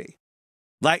Melfi.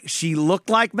 Like, she looked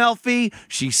like Melfi,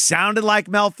 she sounded like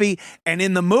Melfi, and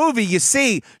in the movie, you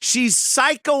see, she's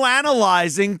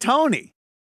psychoanalyzing Tony.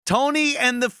 Tony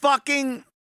and the fucking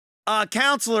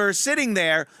counselor are sitting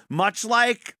there, much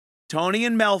like Tony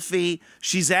and Melfi.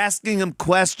 She's asking him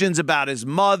questions about his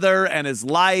mother and his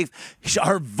life.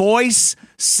 Her voice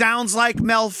sounds like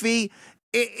Melfi.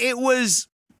 It was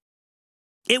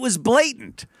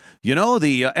blatant, you know.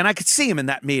 And I could see him in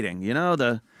that meeting. You know,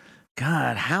 the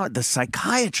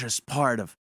psychiatrist part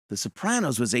of The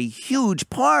Sopranos was a huge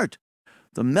part.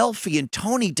 The Melfi and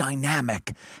Tony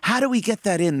dynamic. How do we get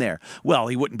that in there? Well,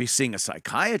 he wouldn't be seeing a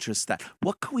psychiatrist.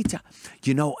 What could we tell?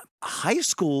 You know, high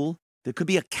school. There could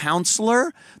be a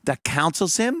counselor that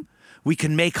counsels him. We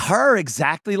can make her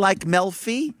exactly like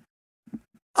Melfi.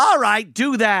 All right,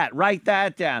 do that. Write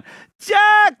that down.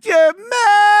 Dr.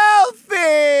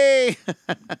 Melfi!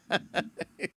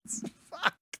 It's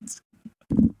fucked.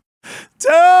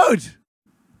 Dude!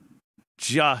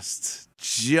 Just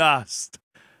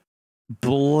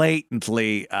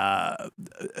blatantly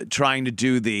trying to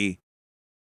do the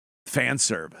fan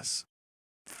service.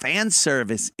 Fan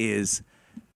service is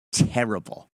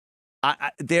terrible.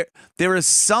 There are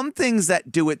some things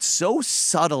that do it so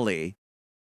subtly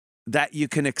that you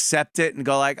can accept it and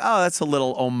go like, oh, that's a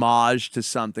little homage to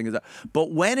something.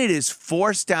 But when it is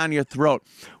forced down your throat,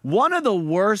 one of the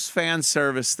worst fan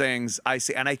service things I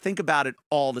see, and I think about it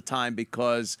all the time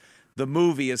because the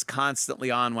movie is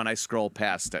constantly on when I scroll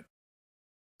past it,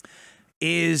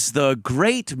 is the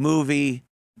great movie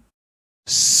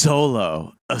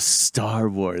Solo, A Star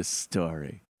Wars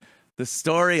Story. The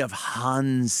story of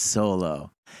Han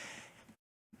Solo.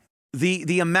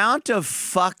 The amount of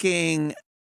fucking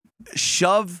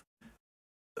shove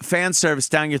fan service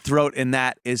down your throat in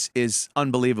that is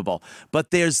unbelievable.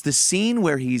 But there's the scene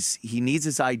where he needs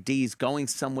his ID, he's going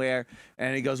somewhere,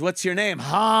 and he goes, "What's your name?"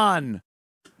 Han.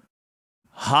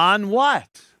 Han what?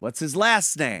 What's his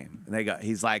last name? And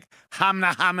he's like,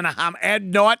 Hamna Hamna Ham Ed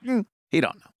Norton. He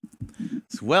don't know.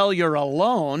 It's, well, you're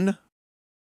alone.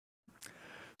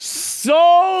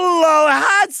 Solo!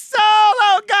 Han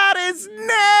Solo got his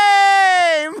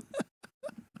name!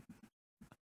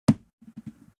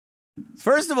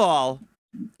 First of all,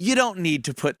 you don't need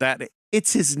to put that.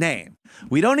 It's his name.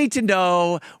 We don't need to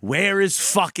know where his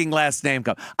fucking last name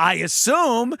comes. I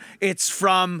assume it's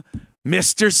from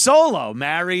Mr. Solo,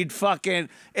 married fucking.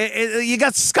 You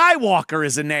got Skywalker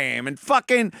as a name, and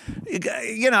fucking,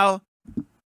 you know,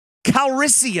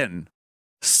 Calrissian.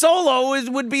 Solo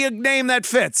would be a name that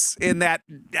fits in that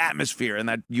atmosphere, in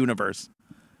that universe.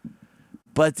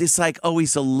 But it's like, oh,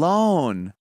 he's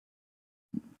alone.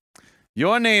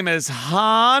 Your name is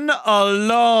Han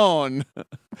Alone.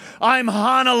 I'm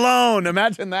Han Alone.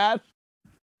 Imagine that.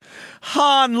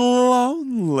 Han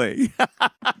Lonely.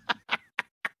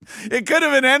 It could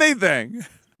have been anything.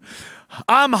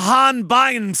 I'm Han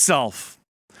by himself.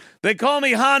 They call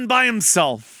me Han by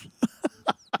himself.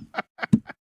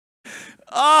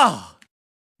 Oh,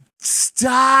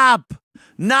 stop.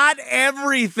 Not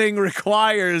everything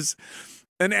requires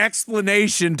an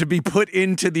explanation to be put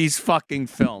into these fucking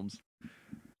films.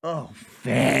 Oh,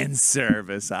 fan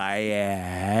service. I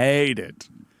hate it.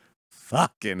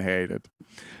 Fucking hate it.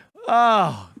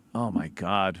 Oh my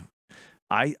God.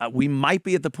 We might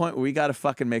be at the point where we got to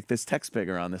fucking make this text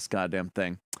bigger on this goddamn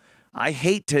thing. I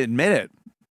hate to admit it,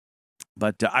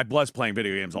 but I was playing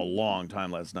video games a long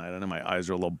time last night. I know my eyes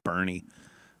are a little burny.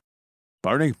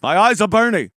 Burny? My eyes are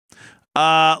burny.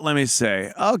 Let me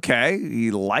say. Okay,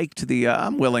 he liked the.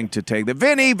 I'm willing to take the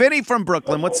Vinny from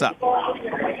Brooklyn. What's up?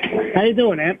 How you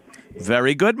doing, Ant?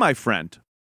 Very good, my friend.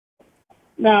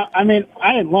 No, I mean,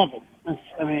 I didn't love him.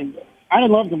 I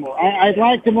didn't love them more. I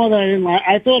liked them more than I didn't like.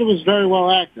 I thought it was very well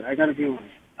acted. I got to be honest.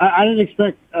 I didn't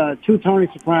expect two Tony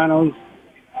Sopranos.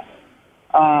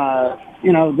 All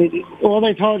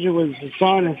they told you was his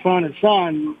son and son and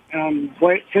son.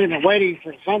 Sitting there waiting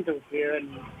for his son to appear,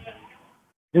 and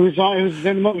it was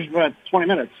in the movie for about 20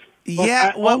 minutes. But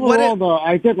yeah, though,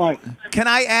 I did like it. Can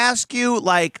I ask you,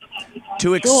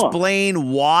 to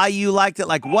explain why you liked it?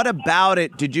 Like, what about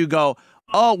it did you go,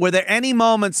 oh, were there any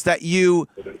moments that you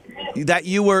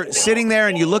were sitting there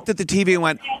and you looked at the TV and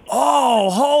went, oh,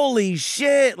 holy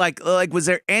shit. Like, was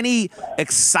there any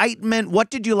excitement? What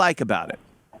did you like about it?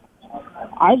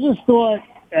 I just thought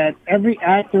that every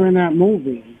actor in that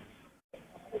movie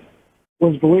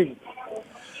was believable.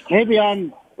 Maybe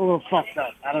I'm a little fucked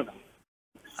up. I don't know.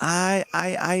 I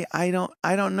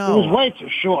don't know. It was way too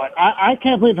short. I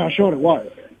can't believe how short it was.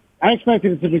 I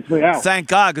expected it to be 3 hours. Thank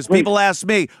God, because people ask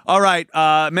me, all right,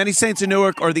 Many Saints of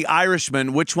Newark or The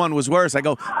Irishman, which one was worse? I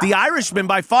go, The Irishman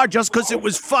by far, just because it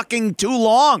was fucking too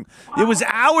long. It was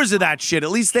hours of that shit.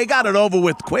 At least they got it over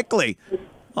with quickly.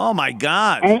 Oh, my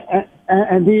God.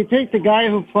 And do you think the guy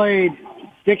who played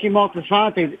Dickie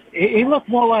Moltisanti, he looked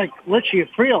more like Richie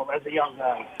Aprile as a young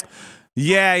guy?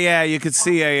 Yeah, you could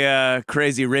see a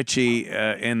crazy Richie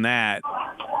in that.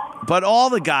 But all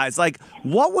the guys,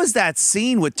 what was that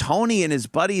scene with Tony and his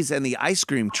buddies and the ice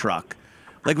cream truck?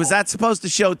 Like, was that supposed to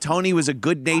show Tony was a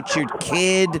good-natured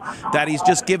kid, that he's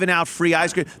just giving out free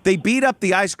ice cream? They beat up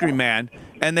the ice cream man,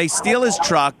 and they steal his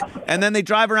truck, and then they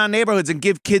drive around neighborhoods and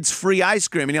give kids free ice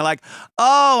cream. And you're like,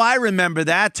 oh, I remember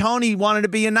that. Tony wanted to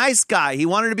be a nice guy. He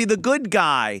wanted to be the good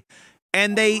guy.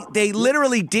 And they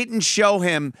literally didn't show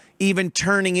him even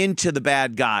turning into the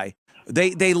bad guy.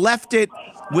 They left it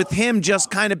with him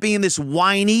just kind of being this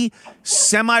whiny,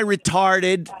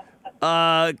 semi-retarded,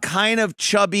 kind of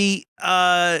chubby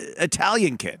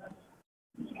Italian kid.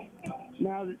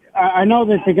 Now, I know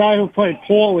that the guy who played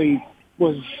Paulie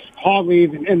was hardly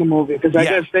even in the movie because I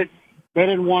guess they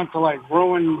didn't want to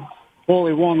ruin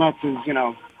Paulie Walnuts'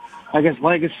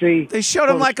 legacy. They showed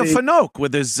him like a Fanoke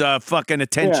with his fucking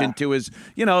attention to his,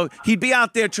 he'd be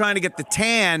out there trying to get the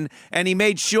tan, and he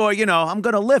made sure, I'm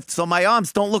going to lift so my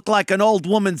arms don't look like an old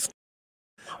woman's.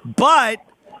 But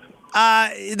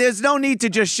there's no need to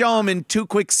just show him in 2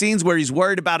 quick scenes where he's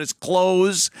worried about his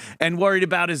clothes and worried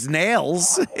about his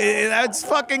nails. That's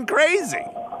fucking crazy.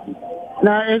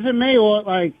 Now, is it me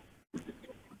or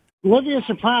Olivia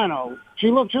Soprano?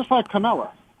 She looked just like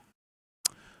Camilla.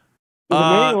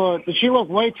 Or did she look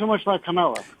way too much like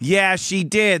Camilla? Yeah, she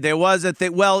did. There was a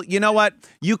thing. Well, you know what?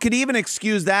 You could even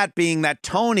excuse that being that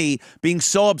Tony, being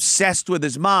so obsessed with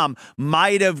his mom,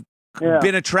 might have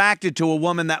been attracted to a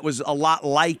woman that was a lot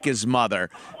like his mother.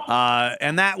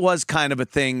 And that was kind of a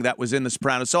thing that was in The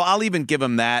Sopranos. So I'll even give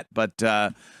him that. But,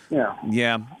 yeah.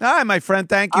 All right, my friend.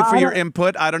 Thank you for your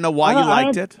input. I don't know why you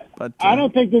liked it. But I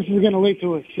don't think this is going to lead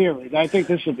to a series. I think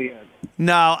this will be it.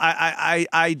 No,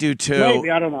 I do too.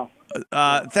 Maybe. I don't know.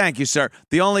 Thank you, sir.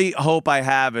 The only hope I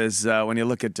have is when you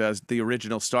look at the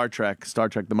original Star Trek,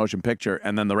 the motion picture,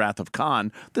 and then The Wrath of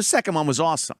Khan, the second one was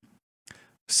awesome.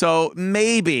 So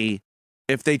maybe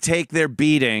if they take their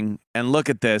beating and look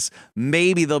at this,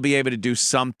 maybe they'll be able to do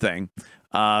something.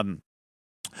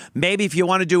 Maybe if you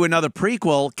want to do another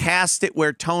prequel, cast it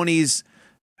where Tony's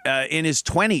in his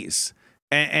 20s,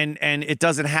 and it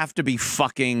doesn't have to be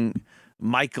fucking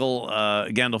Michael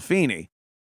Gandolfini.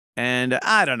 And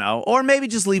I don't know. Or maybe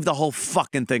just leave the whole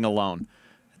fucking thing alone.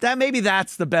 Maybe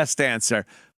that's the best answer.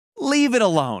 Leave it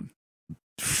alone.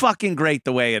 Fucking great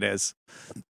the way it is.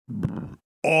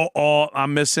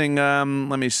 I'm missing,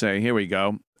 let me see. Here we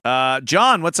go.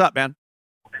 John, what's up, man?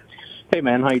 Hey,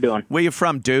 man. How you doing? Where you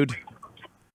from, dude?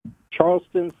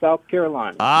 Charleston, South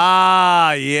Carolina.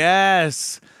 Ah,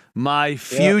 yes. My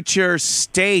future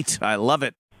state. I love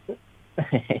it.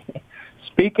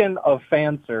 Speaking of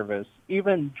fan service,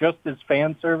 even just as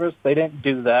fan service, they didn't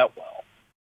do that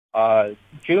well.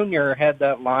 Junior had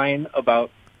that line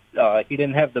about he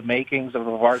didn't have the makings of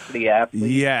a varsity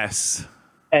athlete. Yes.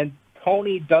 And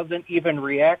Tony doesn't even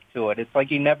react to it. It's like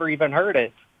he never even heard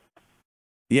it.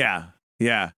 Yeah.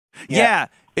 Yeah.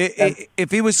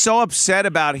 If he was so upset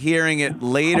about hearing it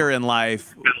later in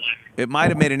life, it might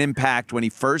have made an impact when he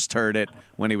first heard it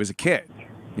when he was a kid.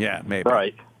 Yeah, maybe.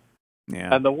 Right.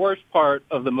 Yeah. And the worst part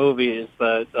of the movie is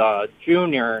that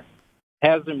Junior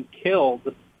has him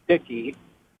killed Dickie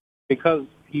because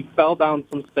he fell down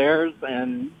some stairs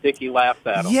and Dickie laughed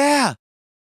at him. Yeah.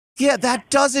 Yeah, that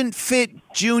doesn't fit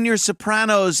Junior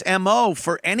Soprano's MO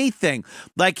for anything.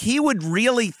 Like, he would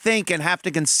really think and have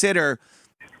to consider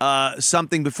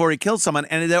something before he killed someone,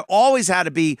 and there always had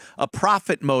to be a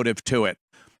profit motive to it.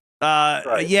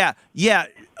 Right. Yeah.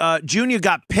 Junior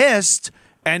got pissed,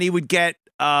 and he would get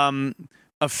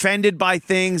offended by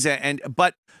things,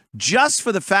 but just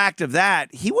for the fact of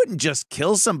that, he wouldn't just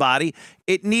kill somebody.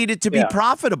 It needed to be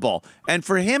profitable, and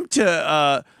for him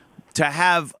to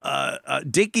have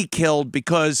Dickie killed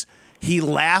because he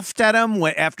laughed at him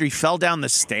after he fell down the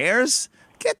stairs.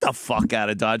 Get the fuck out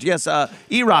of Dodge. Yes,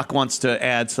 E-Rock wants to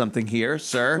add something here,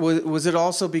 sir. Was it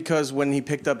also because when he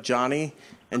picked up Johnny,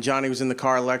 and Johnny was in the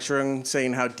car lecturing,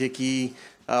 saying how Dickie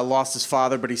lost his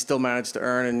father, but he still managed to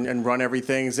earn and run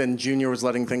everything, and Junior was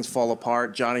letting things fall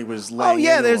apart. Johnny was laying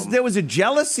into him. There was a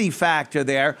jealousy factor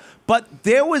there, but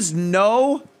there was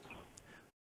no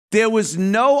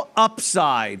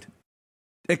upside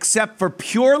except for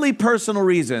purely personal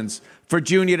reasons for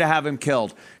Junior to have him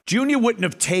killed. Junior wouldn't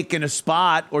have taken a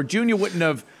spot, or Junior wouldn't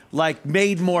have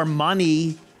made more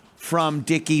money from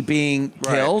Dickie being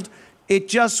killed. It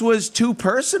just was too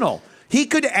personal. He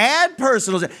could add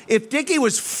personal. If Dickie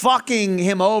was fucking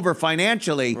him over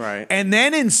financially and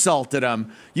then insulted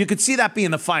him, you could see that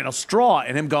being the final straw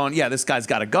and him going, yeah, this guy's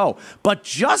got to go. But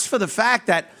just for the fact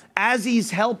that as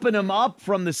he's helping him up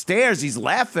from the stairs, he's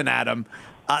laughing at him,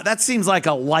 that seems like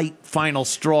a light final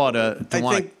straw to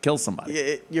want to kill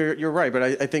somebody. You're right, but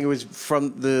I think it was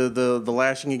from the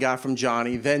lashing he got from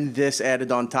Johnny, then this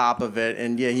added on top of it,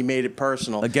 and yeah, he made it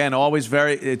personal. Again, always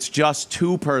it's just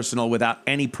too personal without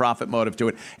any profit motive to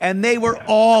it. And they were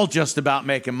all just about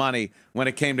making money when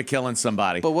it came to killing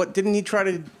somebody. But didn't he try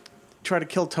to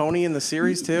kill Tony in the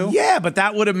series too? Yeah, but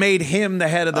that would have made him the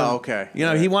head of the... Oh, okay.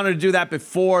 He wanted to do that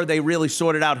before they really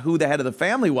sorted out who the head of the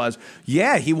family was.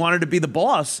 Yeah, he wanted to be the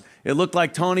boss. It looked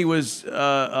like Tony was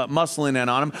muscling in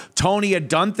on him. Tony had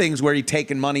done things where he'd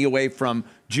taken money away from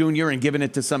Junior and given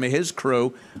it to some of his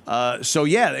crew. So,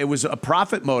 yeah, it was a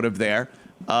profit motive there.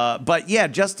 But, yeah,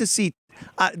 just to see...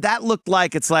 that looked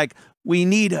like it's like, we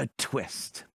need a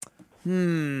twist.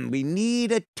 We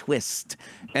need a twist.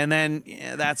 And then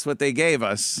that's what they gave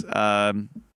us.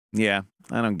 Yeah,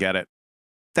 I don't get it.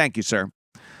 Thank you, sir.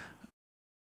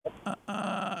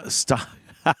 Stop.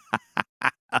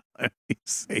 Let me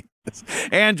see this.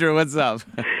 Andrew, what's up?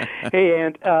 Hey,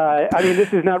 Ant. I mean,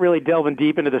 this is not really delving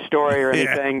deep into the story or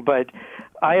anything, but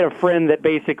I had a friend that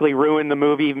basically ruined the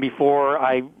movie even before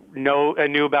I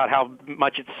knew about how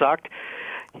much it sucked.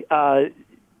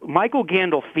 Michael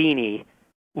Gandolfini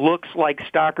looks like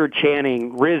Stockard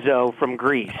Channing Rizzo from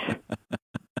Grease.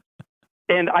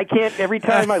 And I can't, every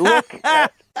time I look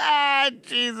at...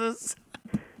 Jesus.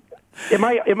 Is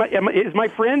my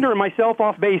friend or myself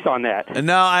off base on that?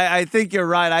 No, I think you're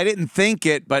right. I didn't think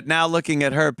it, but now looking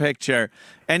at her picture,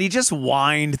 and he just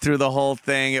whined through the whole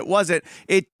thing.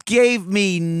 It gave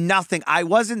me nothing. I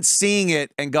wasn't seeing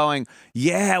it and going,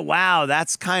 yeah, wow,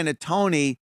 that's kind of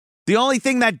Tony. The only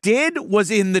thing that did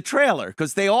was in the trailer,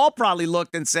 because they all probably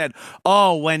looked and said,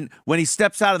 oh, when he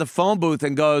steps out of the phone booth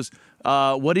and goes,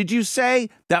 what did you say?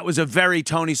 That was a very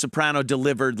Tony Soprano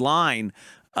delivered line.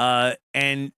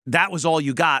 And that was all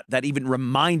you got that even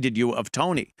reminded you of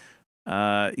Tony.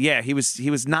 Yeah, he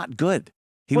was not good.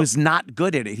 He was not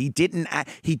good at it.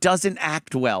 He doesn't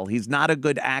act well. He's not a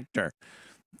good actor.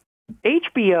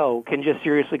 HBO can just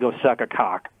seriously go suck a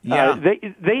cock. Yeah.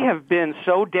 They have been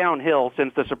so downhill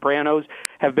since The Sopranos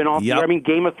have been off. Yep. I mean,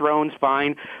 Game of Thrones,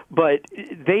 fine, but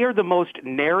they are the most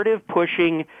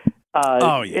narrative-pushing.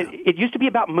 It used to be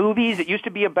about movies. It used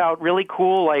to be about really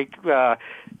cool, like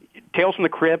Tales from the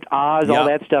Crypt, Oz, all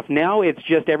that stuff. Now it's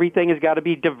just everything has got to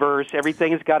be diverse.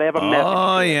 Everything has got to have a message.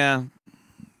 Oh, yeah.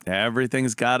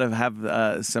 Everything's got to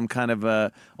have some kind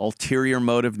of ulterior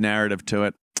motive narrative to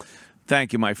it.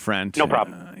 Thank you, my friend. No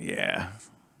problem. Yeah.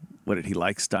 What, did he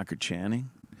like Stockard Channing?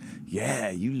 Yeah,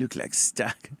 you look like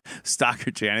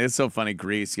Stockard Channing. It's so funny,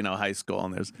 Grease, high school,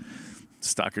 and there's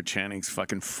Stockard Channing's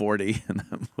fucking 40 in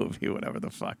that movie, whatever the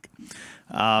fuck.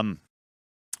 Well,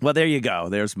 there you go.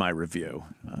 There's my review.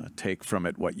 Take from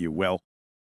it what you will.